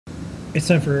it's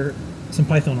time for some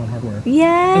Python on hardware.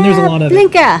 Yeah. And there's a lot of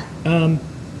Blinka.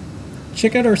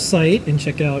 Check out our site and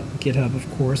check out GitHub, of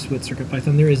course, with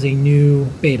CircuitPython. There is a new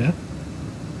beta.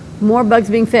 More bugs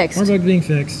being fixed. More bugs being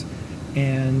fixed.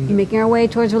 And making our way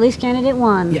towards release candidate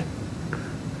 1. Yeah.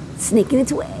 Sneaking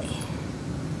its way.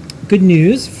 Good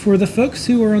news for the folks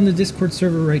who are on the Discord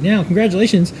server right now.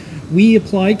 Congratulations. We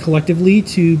applied collectively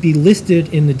to be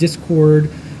listed in the Discord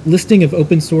listing of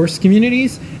open source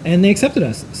communities, and they accepted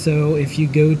us. So if you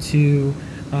go to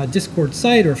Discord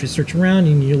site, or if you search around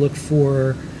and you look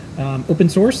for open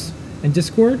source and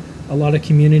Discord, a lot of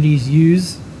communities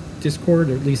use Discord,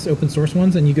 or at least open source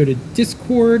ones, and you go to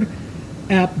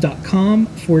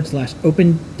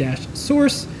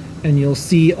discordapp.com/open-source, and you'll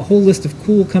see a whole list of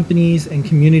cool companies and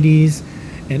communities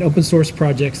and open source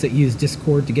projects that use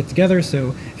Discord to get together.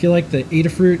 So if you like the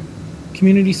Adafruit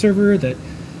community server that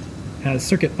has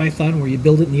CircuitPython where you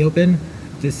build it in the open,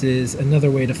 this is another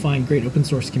way to find great open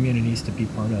source communities to be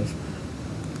part of.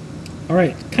 All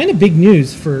right, kind of big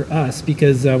news for us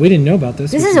because we didn't know about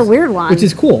this. This is a weird one. Which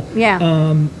is cool. Yeah.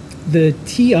 The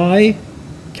TI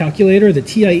calculator, the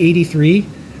TI-83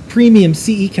 premium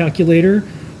CE calculator,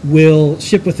 will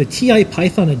ship with a TI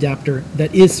Python adapter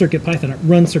that is CircuitPython. It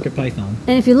runs CircuitPython.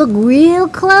 And if you look real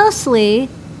closely,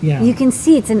 yeah, you can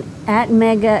see it's an SAMD21,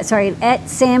 That's right. at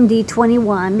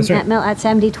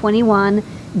SAMD21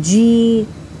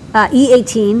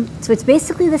 E18. So it's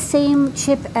basically the same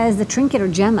chip as the Trinket or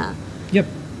Gemma. Yep.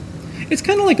 It's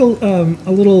kind of like a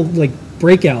little like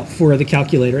breakout for the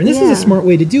calculator, and this is a smart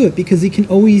way to do it because you can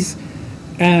always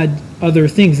add other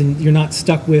things, and you're not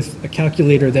stuck with a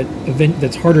calculator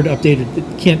that's harder to update. It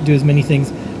can't do as many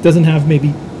things. Doesn't have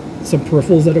maybe some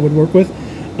peripherals that it would work with.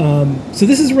 So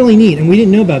this is really neat, and we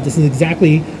didn't know about this. This is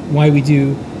exactly why we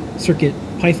do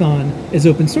CircuitPython as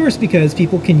open source, because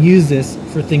people can use this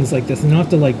for things like this and not have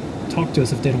to like talk to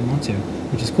us if they don't want to,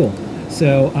 which is cool.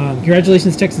 So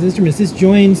congratulations, Texas Instruments. This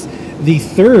joins the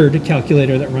third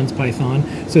calculator that runs Python.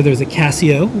 So there's a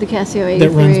Casio, the Casio 83. that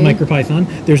runs MicroPython.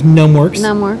 There's Numworks,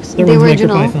 that the runs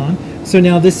original. MicroPython. So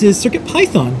now this is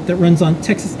CircuitPython that runs on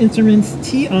Texas Instruments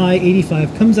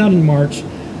TI-85. Comes out in March.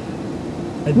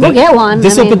 We'll get one.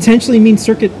 This will potentially mean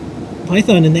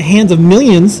CircuitPython in the hands of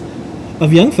millions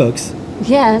of young folks.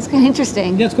 Yeah, that's kind of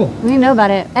interesting. Yeah, it's cool. We didn't know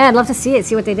about it. I'd love to see it,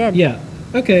 see what they did. Yeah.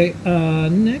 Okay,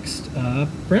 next up,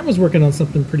 Brent was working on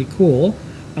something pretty cool.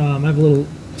 I have a little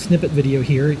snippet video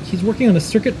here. He's working on a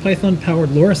CircuitPython-powered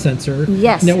LoRa sensor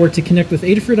network to connect with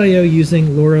Adafruit I/O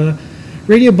using LoRa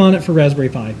radio bonnet for Raspberry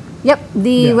Pi. Yep,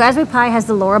 the Raspberry Pi has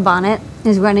the LoRa bonnet,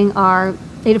 is running our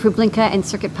Adafruit Blinka and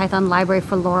CircuitPython library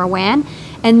for LoRaWAN.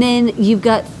 And then you've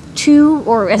got 2,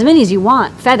 or as many as you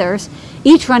want, feathers,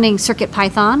 each running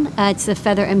CircuitPython. It's the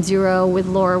Feather M0 with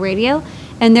LoRa radio.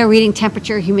 And they're reading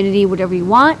temperature, humidity, whatever you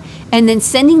want, and then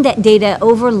sending that data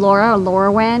over LoRa or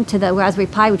LoRaWAN to the Raspberry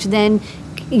Pi, which then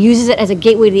uses it as a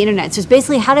gateway to the internet. So it's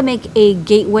basically how to make a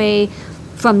gateway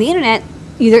from the internet,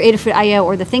 either Adafruit I/O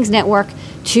or the Things network,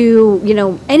 to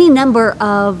any number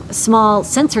of small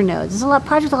sensor nodes. There's a lot of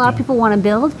projects a lot of people want to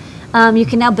build. You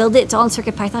can now build it. It's all in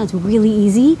CircuitPython. It's really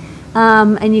easy,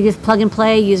 and you just plug and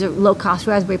play. Use a low-cost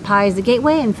Raspberry Pi as the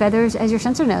gateway, and Feathers as your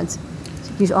sensor nodes.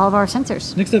 Use all of our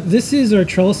sensors. Next up, this is our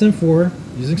Trellis M4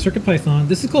 using CircuitPython.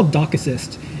 This is called Dock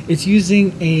Assist. It's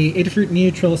using a Adafruit Neo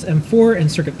Trellis M4 and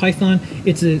CircuitPython.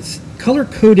 It's a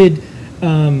color-coded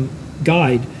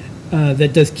guide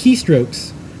that does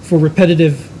keystrokes for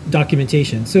repetitive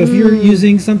documentation. So if you're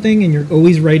using something and you're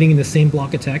always writing in the same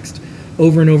block of text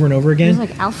over and over and over again, it's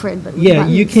like Alfred, but yeah,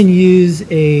 you can use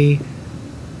a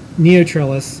Neo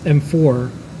Trellis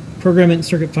M4, program it in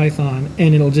CircuitPython,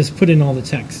 and it'll just put in all the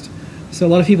text. So a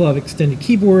lot of people have extended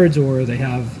keyboards, or they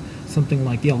have something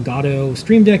like the Elgato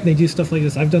Stream Deck, and they do stuff like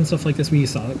this. I've done stuff like this. We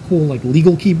saw a cool like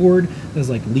legal keyboard. There's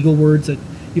like legal words that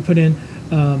you put in.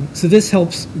 So this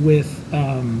helps with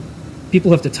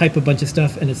people have to type a bunch of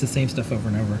stuff, and it's the same stuff over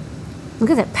and over. Look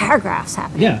at that, paragraphs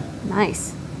happening. Yeah.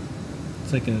 Nice.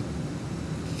 It's like a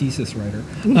thesis writer.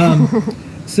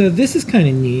 So this is kind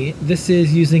of neat. This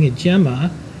is using a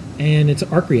Gemma, and it's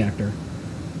an arc reactor.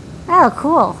 Oh,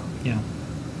 cool. Yeah.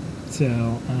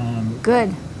 So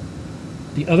good.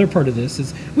 The other part of this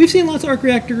is we've seen lots of arc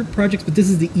reactor projects, but this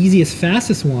is the easiest,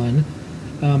 fastest one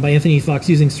by Anthony Fox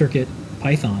using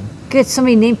CircuitPython. Good.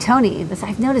 Somebody named Tony.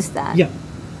 I've noticed that. Yeah.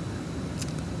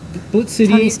 Blitz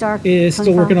City is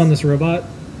still working on this robot,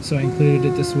 so I included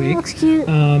it this week. Looks cute.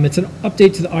 It's an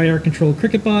update to the IR-controlled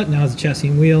Cricket bot. Now has a chassis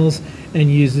and wheels,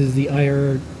 and uses the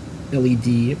IR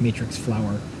LED matrix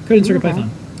flower. Coded in CircuitPython.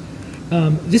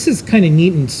 This is kind of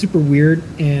neat and super weird,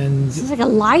 and this is like a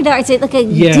LiDAR. It's like a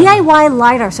DIY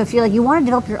LiDAR. So if you want to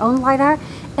develop your own LiDAR,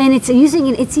 And it's using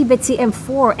an itsy bitsy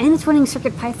M4, and it's running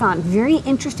CircuitPython. Very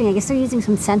interesting. I guess they're using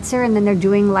some sensor, and then they're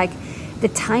doing like the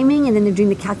timing, and then they're doing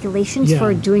the calculations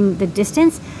for doing the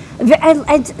distance.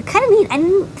 It's kind of neat. I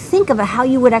didn't think of how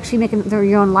you would actually make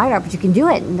your own LiDAR, but you can do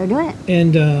it, and they're doing it.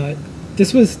 And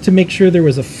this was to make sure there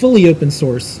was a fully open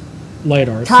source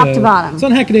LiDAR. Top to bottom. It's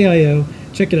on Hackaday.io.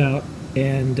 Check it out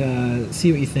and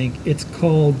see what you think. It's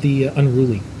called the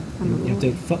Unruly.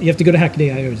 You have to go to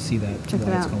Hackaday.io to see that. Check it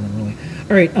out. It's called Unruly.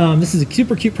 All right, this is a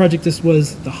super cute project. This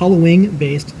was the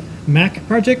Halloween-based Mac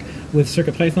project with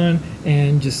CircuitPython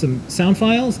and just some sound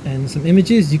files and some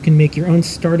images. You can make your own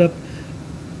startup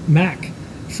Mac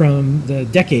from the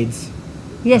decades.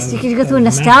 Yes, you can go through a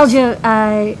nostalgia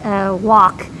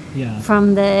walk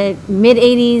from the mid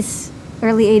 80s,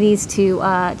 early 80s to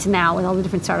now with all the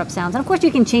different startup sounds. And of course,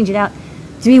 you can change it out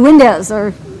to be Windows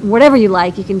or whatever you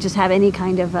like. You can just have any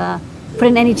kind of put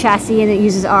in any chassis, and it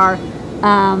uses our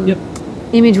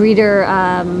image reader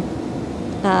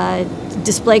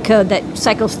display code that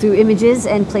cycles through images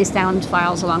and plays sound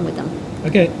files along with them.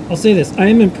 Okay, I'll say this. I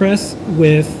am impressed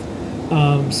with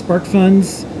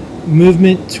SparkFun's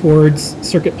movement towards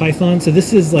CircuitPython. So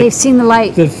this is like they've seen the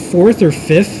light. The 4th or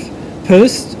 5th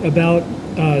post about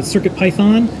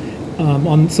CircuitPython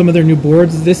on some of their new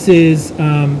boards. This is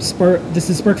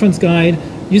SparkFun's guide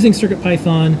using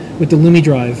CircuitPython with the Lumi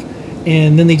drive,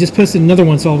 and then they just posted another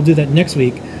one, so I'll do that next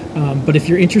week. But if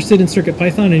you're interested in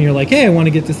CircuitPython and you're like, hey, I want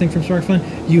to get this thing from SparkFun,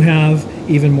 you have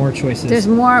even more choices. There's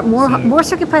more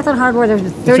CircuitPython hardware.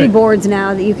 There's 30 boards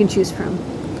now that you can choose from.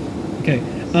 Okay,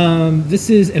 this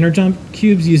is Energon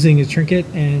cubes using a trinket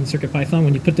and CircuitPython.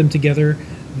 When you put them together,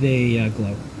 they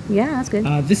glow. Yeah, that's good.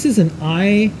 This is an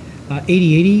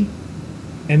i8080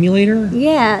 emulator.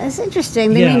 Yeah, it's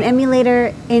interesting. They made an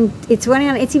emulator, and it's running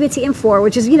on itsy bitsy M4,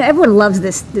 which is, everyone loves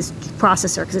this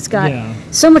processor because it's got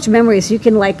so much memory, so you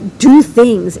can like do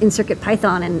things in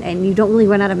CircuitPython, and you don't really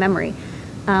run out of memory.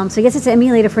 So I guess it's an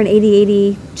emulator for an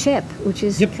 8080 chip, which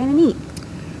is kind of neat.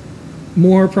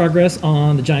 More progress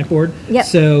on the Giant board.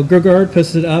 So Grogard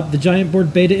posted up the Giant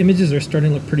board beta images are starting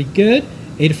to look pretty good.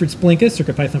 Adafruit's Blinka,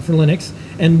 CircuitPython for Linux,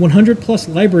 and 100 plus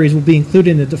libraries will be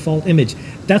included in the default image.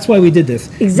 That's why we did this.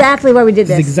 Exactly why we did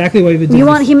this. Exactly why we did this. You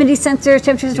want humidity sensors,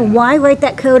 temperature sensor, why write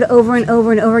that code over and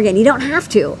over and over again? You don't have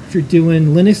to. If you're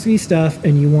doing Linux-y stuff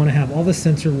and you want to have all the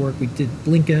sensor work, we did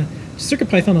Blinka,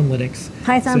 CircuitPython on Linux.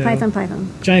 Python.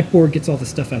 Giant board gets all the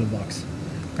stuff out of the box.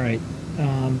 All right.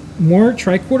 More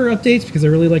tricorder updates because I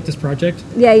really like this project.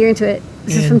 Yeah, you're into it.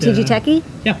 This is from TG Techie?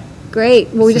 Yeah. Great.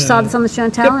 Well, we just saw this on the show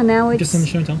and tell, and now it's just on the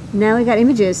show and tell. Now we got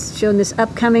images showing this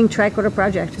upcoming tricorder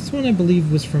project. This one I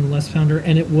believe was from Les Founder,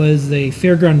 and it was a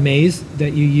fairground maze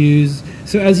that you use.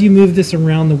 So as you move this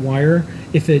around the wire,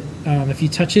 if you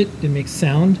touch it, it makes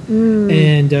sound.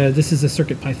 And this is a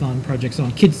CircuitPython project. So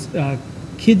on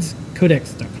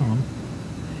kidscodex.com.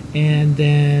 And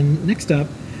then next up,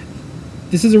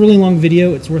 this is a really long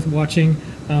video. It's worth watching.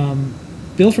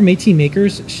 Bill from AT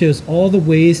Makers shows all the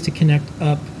ways to connect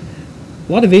up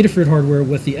a lot of Adafruit hardware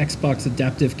with the Xbox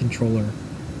adaptive controller.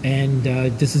 And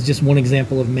this is just one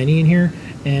example of many in here.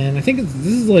 And I think this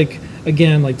is like,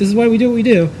 again, like this is why we do what we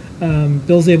do.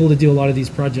 Bill's able to do a lot of these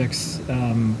projects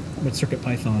with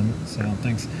CircuitPython. So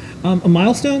thanks. A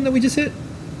milestone that we just hit,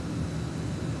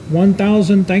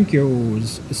 1,000 thank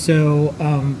yous. So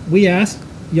we asked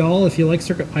y'all if you like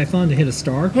CircuitPython to hit a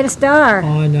star. Hit a star.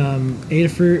 On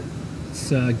Adafruit.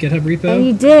 GitHub repo. And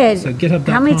you did. So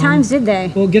GitHub.com. How many times did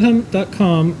they? Well,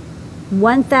 GitHub.com.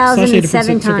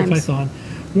 1,007 times. CircuitPython.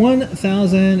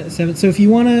 1,007. So if you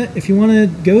wanna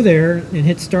go there and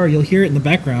hit star, you'll hear it in the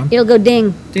background. It'll go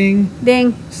ding. Ding.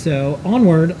 Ding. So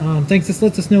onward. Thanks. This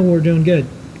lets us know we're doing good.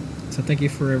 So thank you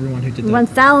for everyone who did that.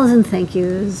 1,000 thank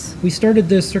yous. We started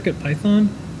this CircuitPython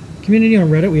community on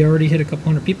Reddit. We already hit a couple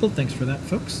hundred people. Thanks for that,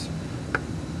 folks.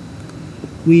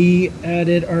 We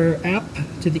added our app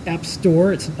to the App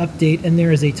Store. It's an update, and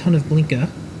there is a ton of Blinka.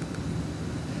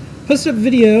 Posted up a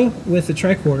video with the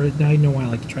tricorder. Now you know why I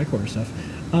like the tricorder stuff.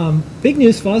 Big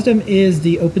news, FOSDEM is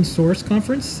the open source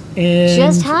conference.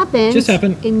 And just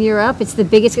happened in Europe. It's the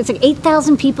biggest. It's like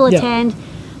 8,000 people attend.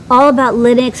 All about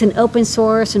Linux and open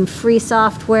source and free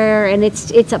software, and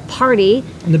it's a party.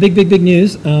 And the big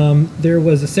news, there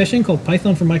was a session called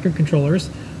Python for Microcontrollers.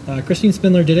 Christine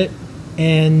Spindler did it.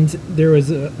 And there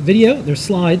was a video, there's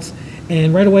slides,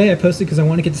 and right away I posted because I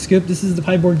want to get the scoop. This is the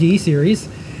PyBoard D series,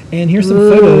 and here's some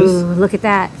photos. Look at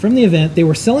that. From the event. They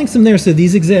were selling some there, so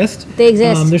these exist. They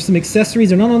exist. There's some accessories.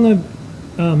 They're not on the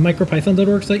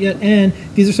micropython.org site yet, and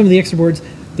these are some of the extra boards.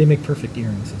 They make perfect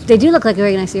earrings. They do look like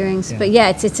very nice earrings, but yeah,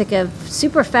 it's like a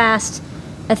super fast,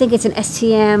 I think it's an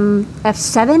STM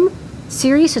F7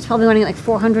 series, so it's probably running like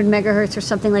 400 megahertz or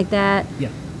something like that. Yeah.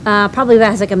 Probably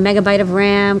that has like a megabyte of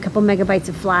RAM, a couple megabytes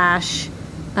of flash.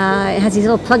 It has these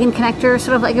little plug-in connectors,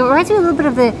 sort of like, it reminds me a little bit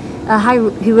of the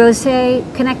Hirose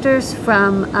connectors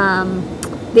from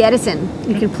the Edison.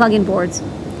 You can plug in boards.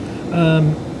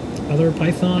 Other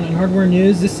Python and hardware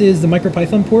news. This is the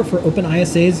micropython port for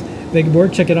OpenISA's Vega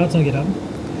board. Check it out. It's on GitHub.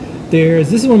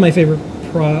 This is one of my favorite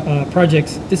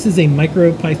projects. This is a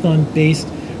micropython-based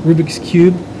Rubik's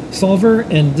Cube solver,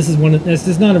 and this is this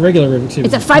is not a regular Rubik's Cube.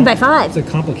 It's a 5x5. It's a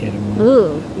complicated one.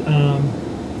 Ooh.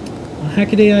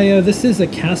 Hackaday.io. This is a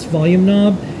cast volume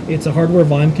knob. It's a hardware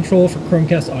volume control for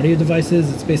Chromecast audio devices.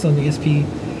 It's based on the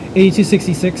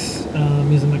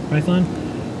ESP8266 using MicroPython.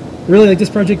 Really like this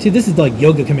project too. This is like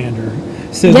Yoga Commander.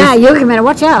 So yeah, Yoga Commander.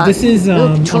 Watch out. This is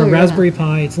on a Raspberry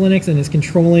Pi. It's Linux and it's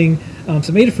controlling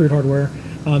some Adafruit hardware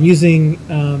using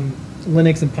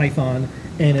Linux and Python,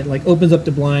 and it like opens up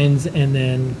the blinds and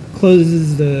then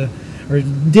closes or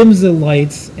dims the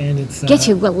lights, and it's get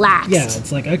you relaxed. Yeah,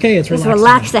 it's like okay, it's relaxing.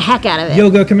 Relax the heck out of it.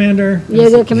 Yoga Commander.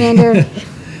 Yoga Commander.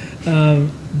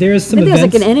 There's some I think events. There's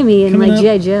like an enemy in like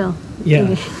G.I. Joe.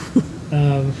 Yeah.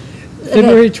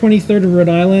 February 23rd in Rhode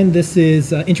Island. This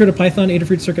is Intro to Python,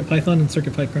 Adafruit, CircuitPython, and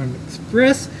CircuitPython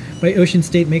Express by Ocean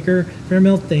State Maker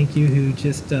Fairmill. Thank you, who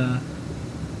just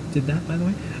did that, by the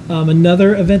way.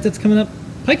 Another event that's coming up,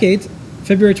 PyCades,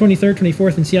 February 23rd,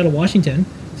 24th in Seattle, Washington.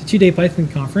 It's a 2-day Python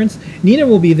conference. Nina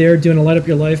will be there doing a Light Up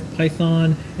Your Life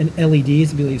Python and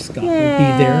LEDs. I believe Scott will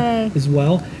be there as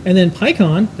well. And then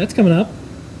PyCon, that's coming up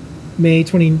May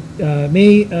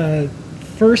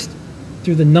 1st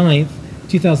through the 9th.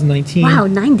 2019. Wow,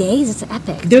 9 days? It's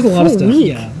epic. There's a lot of stuff,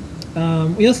 yeah.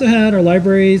 We also had our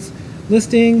libraries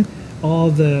listing,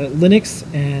 all the Linux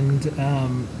and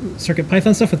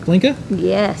CircuitPython stuff with Blinka.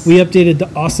 Yes. We updated the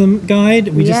awesome guide.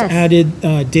 We just added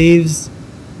Dave's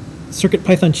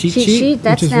CircuitPython cheat sheet.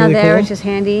 That's which is now really there, cool. which is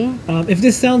handy. If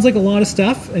this sounds like a lot of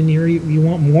stuff and you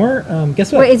want more,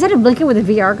 guess what? Wait, is it a Blinka with a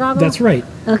VR goggle? That's right.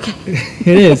 Okay. It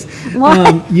is.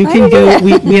 What? You can go,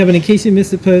 we have an In Case You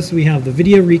Missed It post. We have the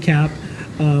video recap.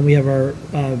 We have our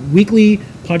weekly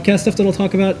podcast stuff that I'll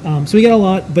talk about. So we got a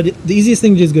lot, but the easiest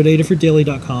thing to do is go to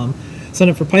adafruitdaily.com, sign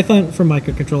up for Python for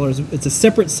microcontrollers. It's a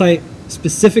separate site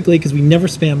specifically because we never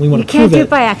spam. We want to prove it. You can't do it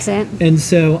by accident. And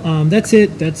so that's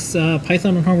it. That's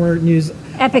Python and hardware news.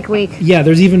 Epic week. Yeah,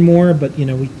 there's even more, but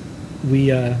we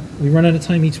run out of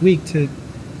time each week to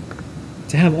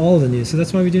have all of the news. So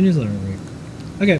that's why we do newsletter every week.